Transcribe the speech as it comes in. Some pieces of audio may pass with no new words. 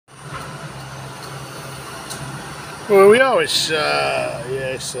Well, we are. It's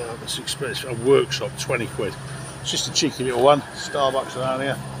expensive. A Worksop, 20 quid. It's just a cheeky little one. Starbucks around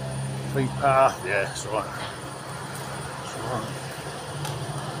here. Free power. Yeah, it's alright. It's alright.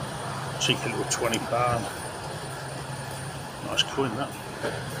 Cheeky little £20. Nice coin that.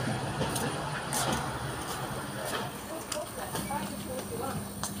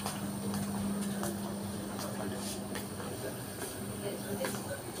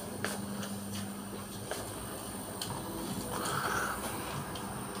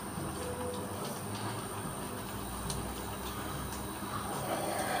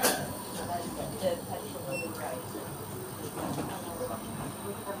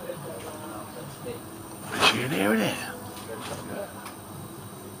 You can hear it.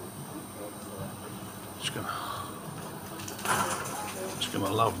 It's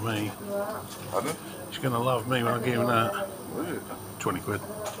gonna love me. Pardon? She's gonna love me when I give him that. Was it? 20 quid.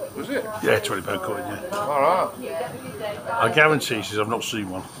 Was it? Yeah, £20 coin, yeah. Alright. I guarantee, she says, I've not seen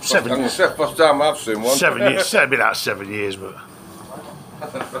one. 7 years. First time I've seen one. 7 years. It's been out 7 years, but.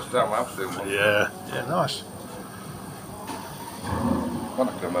 First time I've seen one. Yeah, nice. I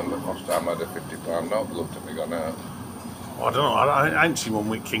can remember the first time I had a £50 note looked at me gone out. Well, I don't know, I ain't seen one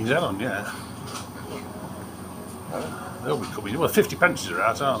with King's Head on yet. They'll be coming. Well, 50 pences are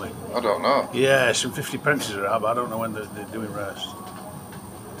out, aren't they? I don't know. Yeah, some 50 pences are out, but I don't know when they're doing rest.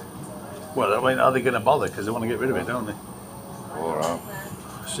 Well, I mean, are they going to bother? Because they want to get rid of it, don't they? Alright.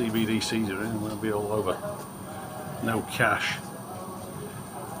 CBDCs are in, we'll be all over. No cash.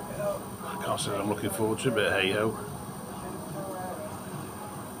 I can't say I'm looking forward to it, but hey ho.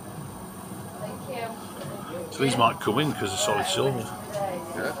 So these might come in because they're solid silver.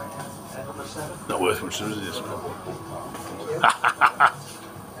 Yeah. Not worth much, is it?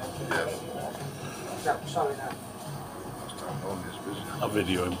 I'll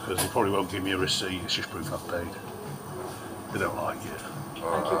video him because he probably won't give me a receipt. It's just proof I've paid. They don't like it.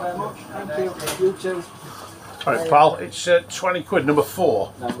 Thank you very much. Thank you. You too. Alright, pal, it's 20 quid, number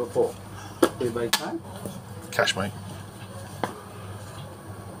 4. Number 4. Pay by card. Cash, mate.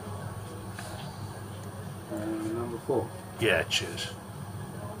 Number 4. Yeah, cheers.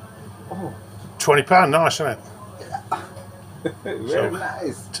 Oh. £20, nice, isn't it? Very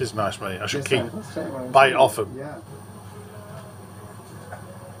nice. It is nice, mate. I should Yes, keep. Buy it off him. Yeah.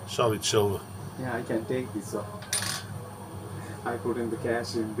 Solid silver. Yeah, I can take this off. I put in the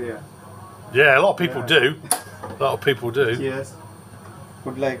cash in there. Yeah, a lot of people do. A lot of people do. Yes.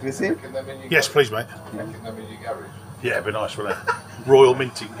 Would like receipt? Yes, please, mate. Yeah, it'd be nice, wouldn't it? Royal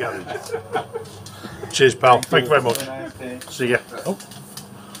Minting Garage. Cheers, pal. Thank you very much. Have a nice day. See ya. Oh,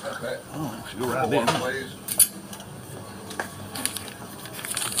 should go around here.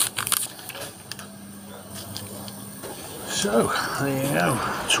 So, there you go.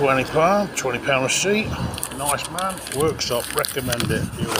 £20, £20 receipt. Nice man. Worksop, recommend it.